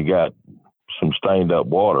 and when you got some stained up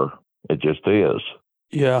water, it just is.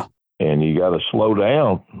 Yeah. And you got to slow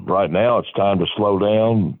down. Right now, it's time to slow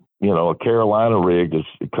down. A Carolina rig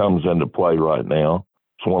comes into play right now.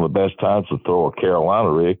 It's one of the best times to throw a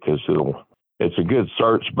Carolina rig because it's a good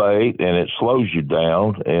search bait and it slows you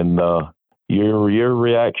down. And your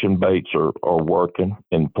reaction baits are working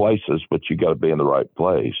in places, but you got to be in the right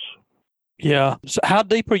place. Yeah. So how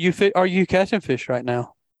deep are you catching fish right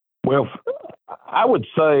now? Well, I would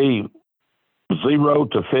say 0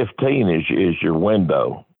 to 15 is your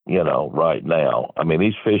window, right now. I mean,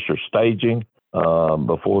 these fish are staging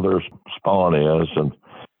before their spawn is. And,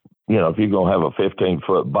 if you're going to have a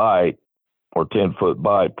 15-foot bite or 10-foot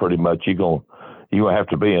bite, pretty much you're going to have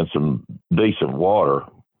to be in some decent water,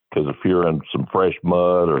 because if you're in some fresh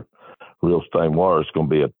mud or real stained water, it's going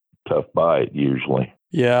to be a tough bite usually.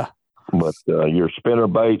 Yeah. But your spinner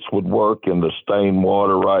baits would work in the stained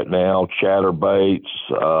water right now, chatter baits.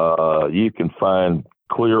 You can find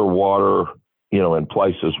clear water, in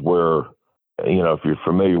places where, if you're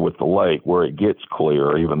familiar with the lake, where it gets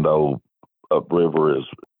clear, even though upriver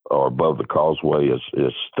or above the causeway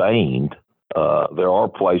is stained. There are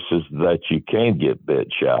places that you can get bit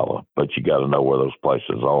shallow, but you got to know where those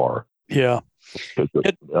places are. Yeah.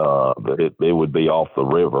 It would be off the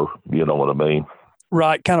river. You know what I mean?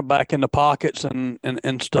 Right. Kind of back in the pockets and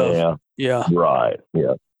stuff. Yeah. Yeah. Right.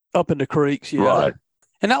 Yeah. Up in the creeks. Yeah. Right.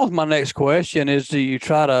 And that was my next question is, do you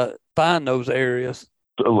try to find those areas?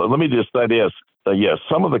 So let me just say this. Yes,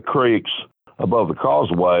 some of the creeks above the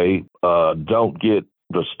causeway don't get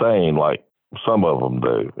the stain like some of them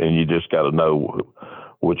do. And you just got to know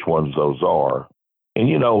which ones those are. And,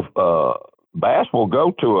 bass will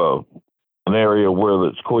go to an area where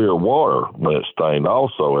it's clear water when it's stained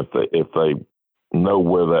also. If they know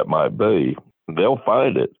where that might be, they'll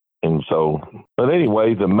find it. And so, but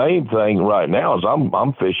anyway, the main thing right now is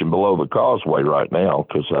I'm fishing below the causeway right now,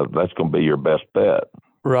 because that's going to be your best bet.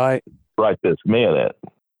 Right this minute.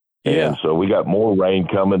 Yeah. And so we got more rain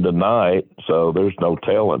coming tonight, so there's no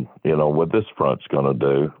telling, what this front's going to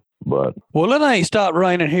do. But well, it ain't stopped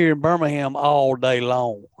raining here in Birmingham all day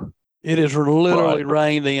long. It has literally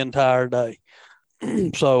rained the entire day.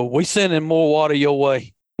 So we sending more water your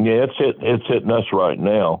way. Yeah, it's hitting us right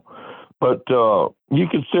now. But you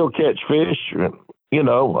can still catch fish.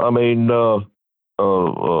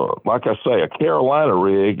 Like I say, a Carolina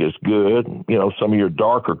rig is good. Some of your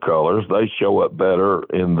darker colors, they show up better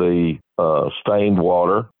in the stained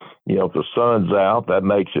water. If the sun's out, that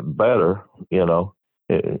makes it better.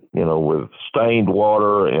 With stained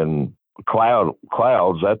water and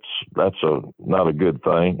clouds, that's not a good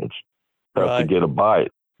thing. It's tough to get a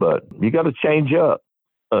bite. But you got to change up.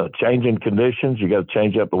 Changing conditions, you got to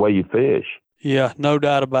change up the way you fish. Yeah, no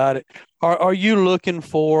doubt about it. Are you looking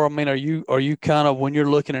for, are you kind of, when you're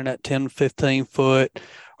looking in that 10, 15 foot,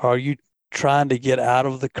 are you trying to get out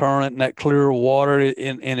of the current and that clear water?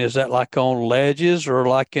 And is that like on ledges or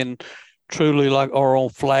like in truly or on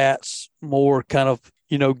flats, more kind of,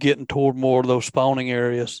 getting toward more of those spawning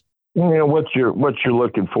areas? What you're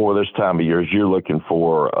looking for this time of year is you're looking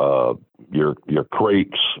for your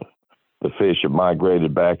creeks. The fish have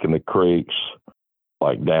migrated back in the creeks,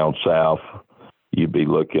 like down south. You'd be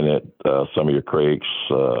looking at some of your creeks,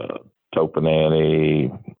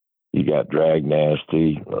 Topinanny, you got Drag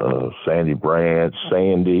Nasty, Sandy Branch,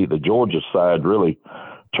 Sandy. The Georgia side really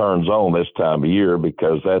turns on this time of year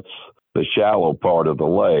because that's the shallow part of the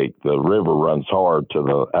lake. The river runs hard to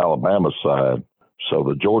the Alabama side, so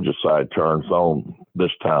the Georgia side turns on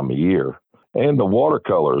this time of year. And the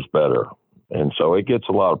watercolor is better, and so it gets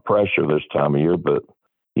a lot of pressure this time of year, but,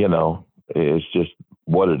 it's just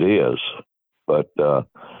what it is. But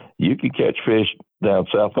you can catch fish down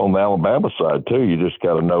south on the Alabama side, too. You just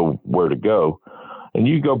got to know where to go. And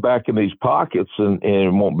you go back in these pockets, and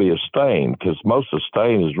it won't be a stain, because most of the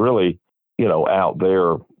stain is really, out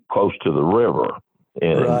there close to the river.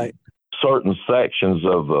 And certain sections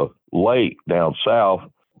of the lake down south,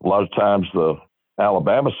 a lot of times the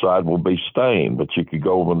Alabama side will be stained, but you could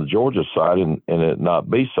go over on the Georgia side and it not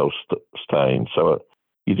be so stained. So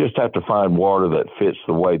you just have to find water that fits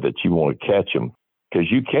the way that you want to catch them,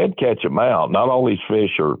 because you can catch them out. Not all these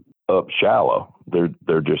fish are up shallow.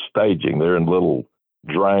 They're just staging. They're in little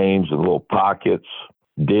drains and little pockets,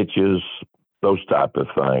 ditches, those type of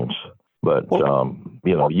things. But,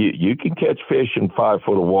 you can catch fish in 5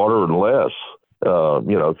 foot of water and less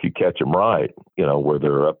if you catch them right, where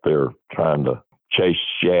they're up there trying to chase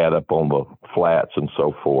shad up on the flats and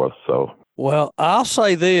so forth. So, well, I'll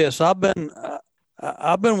say this: I've been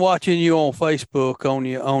watching you on Facebook on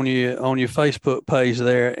your Facebook page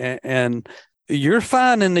there, and you're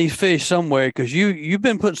finding these fish somewhere because you've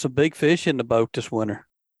been putting some big fish in the boat this winter.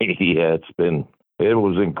 Yeah, it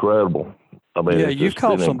was incredible. I mean, you've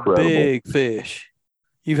caught some big fish.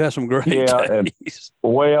 You've had some great days. And,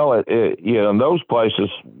 well, in those places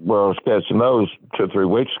where I was catching those 2 or 3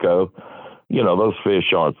 weeks ago, those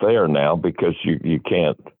fish aren't there now because you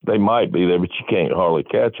can't. They might be there, but you can't hardly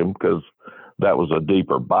catch them because that was a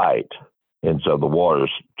deeper bite, and so the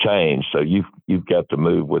water's changed. So you've got to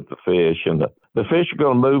move with the fish, and the fish are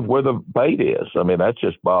going to move where the bait is. I mean, that's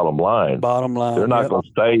just bottom line. Bottom line. They're not going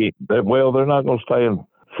to stay. They're not going to stay in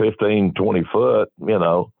 15, 20 foot.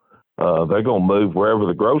 They're going to move wherever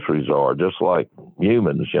the groceries are, just like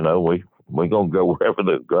humans. We're going to go wherever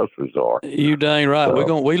the groceries are. You dang right.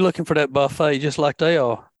 So, we're looking for that buffet just like they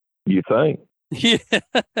are. You think? Yeah.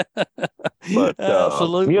 But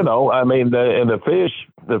absolutely. I mean, the fish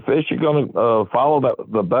are going to follow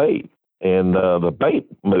the bait, and the bait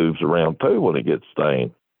moves around too when it gets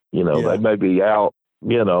stained. They may be out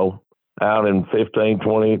in 15,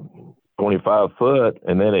 20, 25 foot,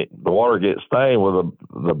 and then the water gets stained. Well,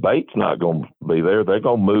 the bait's not going to be there. They're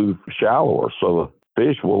going to move shallower, so the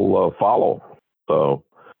fish will follow. So,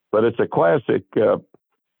 but it's a classic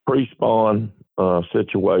pre-spawn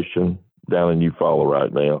situation down in Eufaula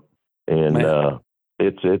right now, and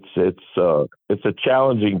it's a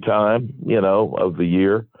challenging time, of the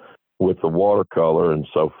year with the watercolor and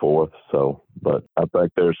so forth. So, but I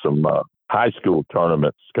think there's some high school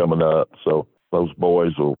tournaments coming up, so those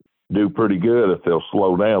boys will do pretty good if they'll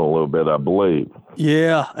slow down a little bit, I believe.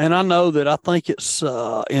 Yeah, and I know that I think it's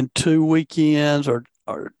in 2 weekends or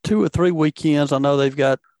 2 or 3 weekends. I know they've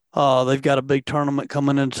got a big tournament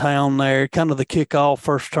coming into town there, kind of the kickoff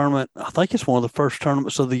first tournament. I think it's one of the first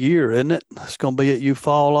tournaments of the year, isn't it? It's going to be at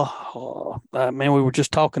Eufaula. Man, we were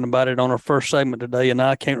just talking about it on our first segment today, and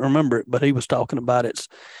I can't remember it, but he was talking about it's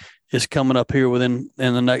coming up here in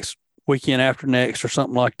the next weekend after next or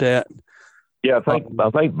something like that. Yeah, I think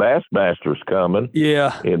Bassmaster's coming.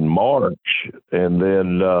 Yeah, in March, and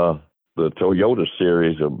then the Toyota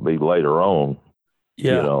Series will be later on.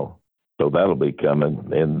 Yeah, so that'll be coming,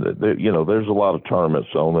 and there's a lot of tournaments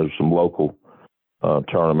on. There's some local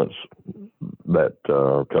tournaments that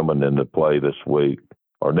are coming into play this week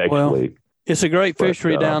or next week. It's a great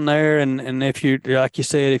fishery down there, and if you, like you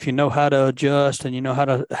said, if you know how to adjust and you know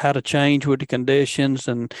how to change with the conditions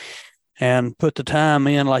and put the time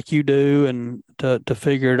in like you do and to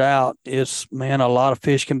figure it out, a lot of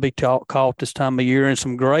fish can be caught this time of year, and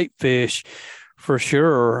some great fish for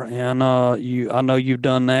sure. And I know you've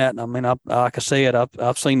done that. I mean, like I said,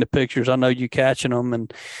 I've seen the pictures. I know you catching them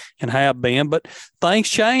and have been, but things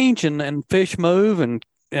change and fish move and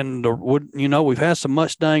we've had so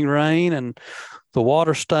much dang rain and the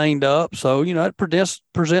water stained up. So, it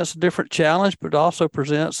presents a different challenge, but also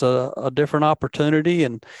presents a different opportunity.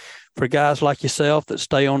 And for guys like yourself that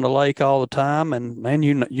stay on the lake all the time, and man,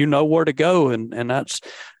 you know where to go, and that's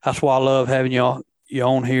why I love having you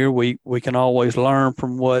on here. We can always learn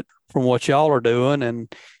from what y'all are doing,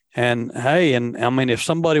 and hey, and I mean, if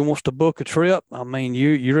somebody wants to book a trip, I mean,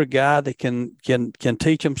 you're a guy that can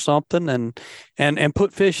teach them something and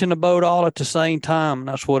put fish in the boat all at the same time. And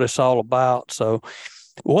that's what it's all about. So,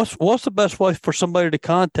 what's the best way for somebody to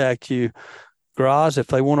contact you, Graz, if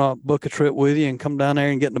they want to book a trip with you and come down there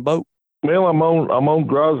and get in the boat? Well, I'm on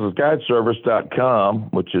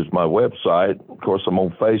Graz'sGuideService.com, which is my website. Of course, I'm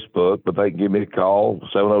on Facebook, but they can give me a call,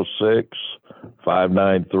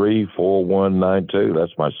 706-593-4192.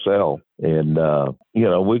 That's my cell. And,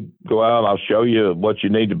 we go out, I'll show you what you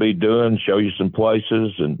need to be doing, show you some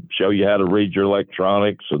places, and show you how to read your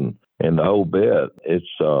electronics and the whole bit. It's,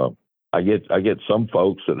 I get some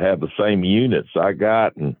folks that have the same units I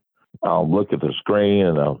got, and I'll look at the screen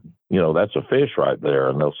and that's a fish right there.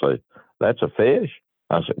 And they'll say, "That's a fish?"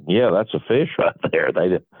 I said, "Yeah, that's a fish right there."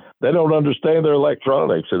 They don't understand their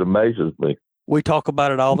electronics. It amazes me. We talk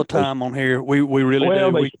about it all the time on here. We really do.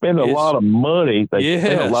 Well, they spend a lot of money. Spend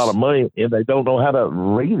a lot of money, and they don't know how to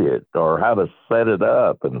read it or how to set it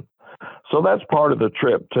up. And so that's part of the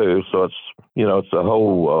trip too. So it's, it's a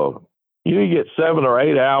whole, you get 7 or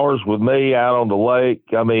 8 hours with me out on the lake.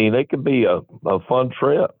 I mean, it could be a fun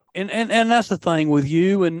trip. And that's the thing with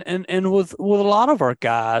you and with a lot of our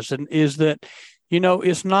guys, and is that,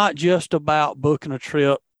 it's not just about booking a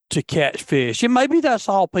trip to catch fish. And maybe that's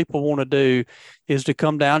all people want to do, is to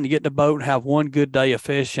come down and get in the boat and have one good day of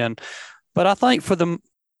fishing. But I think for the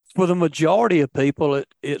for the majority of people,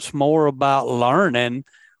 it's more about learning,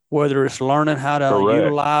 whether it's learning how to Correct.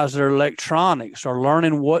 utilize their electronics or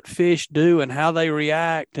learning what fish do and how they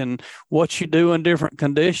react and what you do in different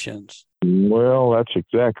conditions. Well, that's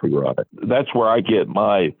exactly right. That's where I get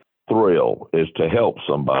my thrill, is to help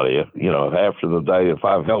somebody. After the day, if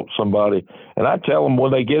I've helped somebody, and I tell them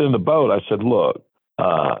when they get in the boat, I said, look,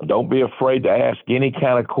 don't be afraid to ask any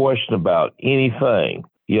kind of question about anything.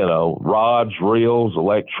 Rods, reels,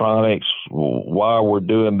 electronics, why we're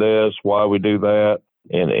doing this, why we do that.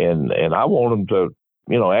 And I want them to,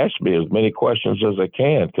 ask me as many questions as they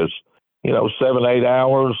can, because, 7-8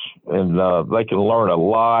 hours and they can learn a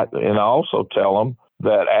lot. And I also tell them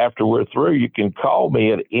that after we're through, you can call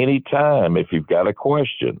me at any time if you've got a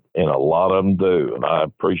question. And a lot of them do. And I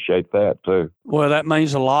appreciate that too. Well, that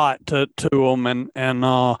means a lot to them. And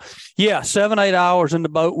 7-8 hours in the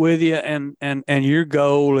boat with you. And your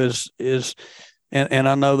goal is and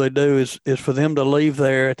I know they do, is for them to leave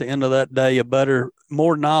there at the end of that day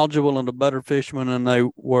more knowledgeable and a better fisherman than they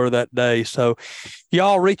were that day. So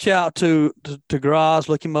y'all reach out to Graz,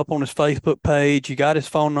 look him up on his Facebook page. You got his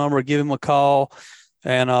phone number, give him a call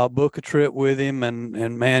and book a trip with him.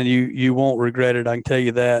 And man, you won't regret it. I can tell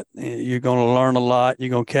you that. You're going to learn a lot. You're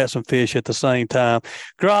going to catch some fish at the same time.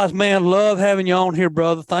 Graz, man, love having you on here,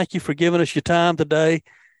 brother. Thank you for giving us your time today.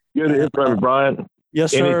 Good to hear from you, Brian.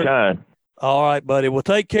 Yes, sir. Anytime. All right, buddy. Well,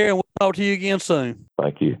 take care, and we'll talk to you again soon.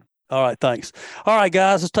 Thank you. All right, thanks. All right,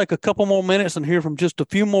 guys, let's take a couple more minutes and hear from just a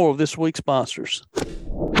few more of this week's sponsors.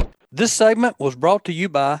 This segment was brought to you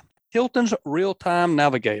by Hilton's Real-Time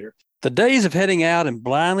Navigator. The days of heading out and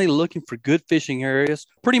blindly looking for good fishing areas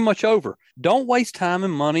pretty much over. Don't waste time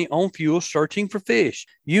and money on fuel searching for fish.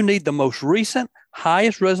 You need the most recent,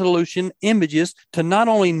 highest resolution images to not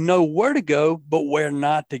only know where to go, but where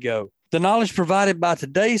not to go. The knowledge provided by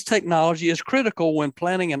today's technology is critical when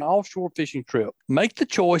planning an offshore fishing trip. Make the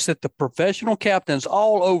choice that the professional captains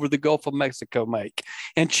all over the Gulf of Mexico make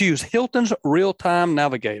and choose Hilton's Real-Time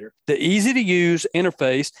Navigator. The easy-to-use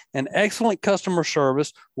interface and excellent customer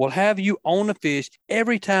service will have you on the fish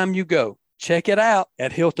every time you go. Check it out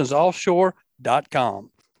at hiltonsoffshore.com.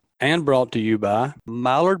 And brought to you by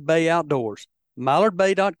Mallard Bay Outdoors.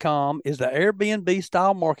 MallardBay.com is the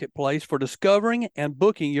Airbnb-style marketplace for discovering and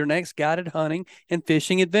booking your next guided hunting and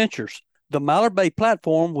fishing adventures. The Mallard Bay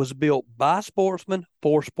platform was built by sportsmen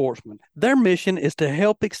for sportsmen. Their mission is to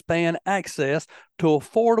help expand access to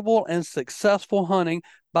affordable and successful hunting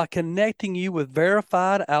by connecting you with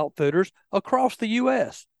verified outfitters across the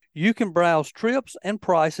U.S. You can browse trips and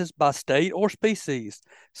prices by state or species,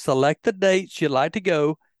 select the dates you'd like to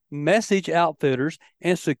go, message outfitters,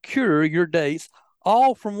 and secure your dates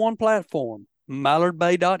all from one platform,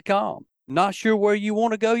 mallardbay.com. Not sure where you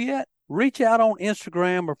want to go yet? Reach out on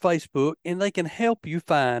Instagram or Facebook and they can help you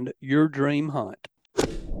find your dream hunt.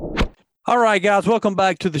 All right, guys, welcome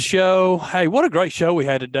back to the show. Hey, what a great show we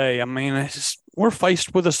had today. I mean, we're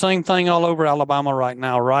faced with the same thing all over Alabama right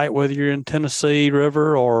now, right? Whether you're in Tennessee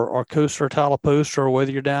River or Coosa or Tallapoosa, or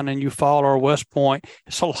whether you're down in Eufaula or West Point,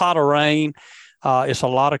 it's a lot of rain. It's a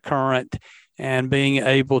lot of current, and being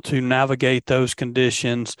able to navigate those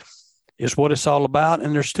conditions is what it's all about.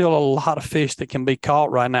 And there's still a lot of fish that can be caught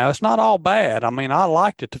right now. It's not all bad. I mean, I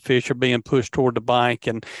liked it. The fish are being pushed toward the bank,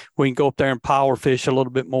 and we can go up there and power fish a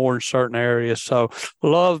little bit more in certain areas. So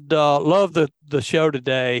loved the show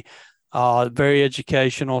today. Very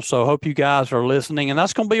educational. So hope you guys are listening. And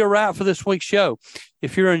that's going to be a wrap for this week's show.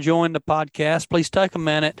 If you're enjoying the podcast, please take a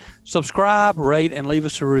minute, subscribe, rate, and leave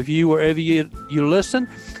us a review wherever you listen.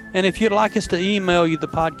 And if you'd like us to email you the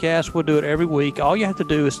podcast, we'll do it every week. All you have to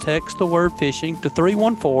do is text the word fishing to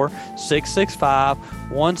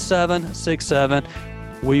 314-665-1767.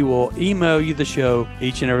 We will email you the show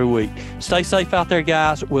each and every week. Stay safe out there,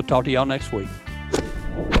 guys. We'll talk to y'all next week.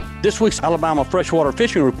 This week's Alabama Freshwater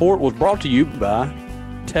Fishing Report was brought to you by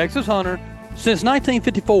Texas Hunter. Since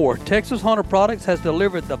 1954, Texas Hunter Products has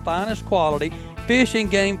delivered the finest quality fish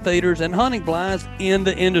and game feeders and hunting blinds in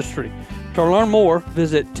the industry. To learn more,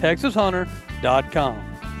 visit texashunter.com.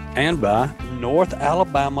 And by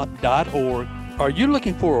northalabama.org. Are you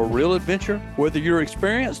looking for a real adventure? Whether you're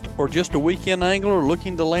experienced or just a weekend angler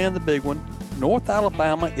looking to land the big one, North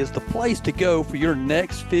Alabama is the place to go for your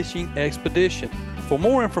next fishing expedition. For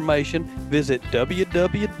more information, visit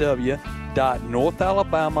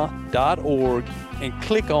www.northalabama.org and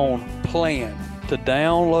click on Plan to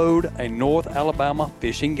download a North Alabama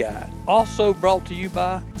fishing guide. Also brought to you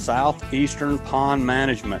by Southeastern Pond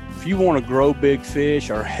Management. If you want to grow big fish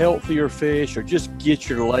or healthier fish or just get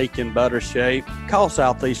your lake in better shape, call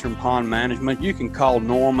Southeastern Pond Management. You can call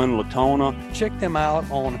Norman Latona. Check them out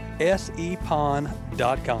on sepond.com.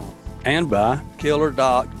 KillerDock.com. And by Killer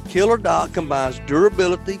Dock. Killer Dock combines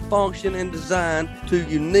durability, function, and design to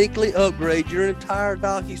uniquely upgrade your entire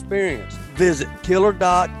dock experience. Visit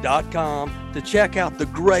KillerDock.com to check out the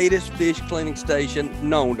greatest fish cleaning station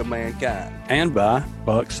known to mankind. And by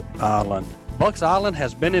Bucks Island. Bucks Island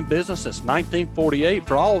has been in business since 1948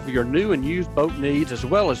 for all of your new and used boat needs, as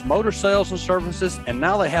well as motor sales and services, and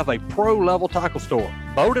now they have a pro-level tackle store.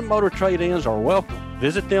 Boat and motor trade-ins are welcome.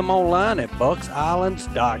 Visit them online at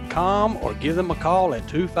bucksislands.com or give them a call at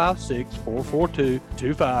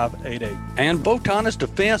 256-442-2588. And Botanis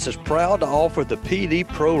Defense is proud to offer the PD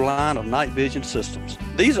Pro line of night vision systems.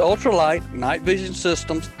 These ultralight night vision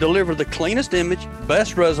systems deliver the cleanest image,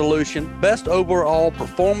 best resolution, best overall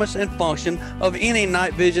performance and function of any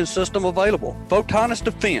night vision system available. Botanis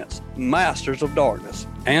Defense, masters of darkness.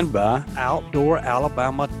 And by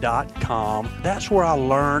OutdoorAlabama.com. That's where I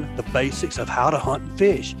learned the basics of how to hunt and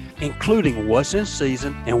fish, including what's in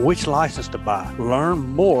season and which license to buy. Learn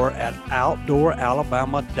more at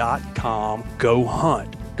OutdoorAlabama.com. Go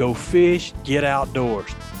hunt, go fish, get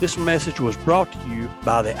outdoors. This message was brought to you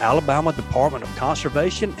by the Alabama Department of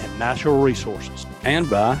Conservation and Natural Resources. And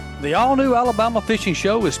by the all-new Alabama Fishing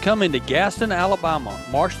Show is coming to Gaston, Alabama,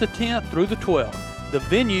 March the 10th through the 12th. The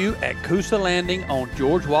venue at Coosa Landing on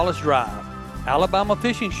George Wallace Drive.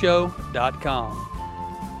 AlabamaFishingShow.com.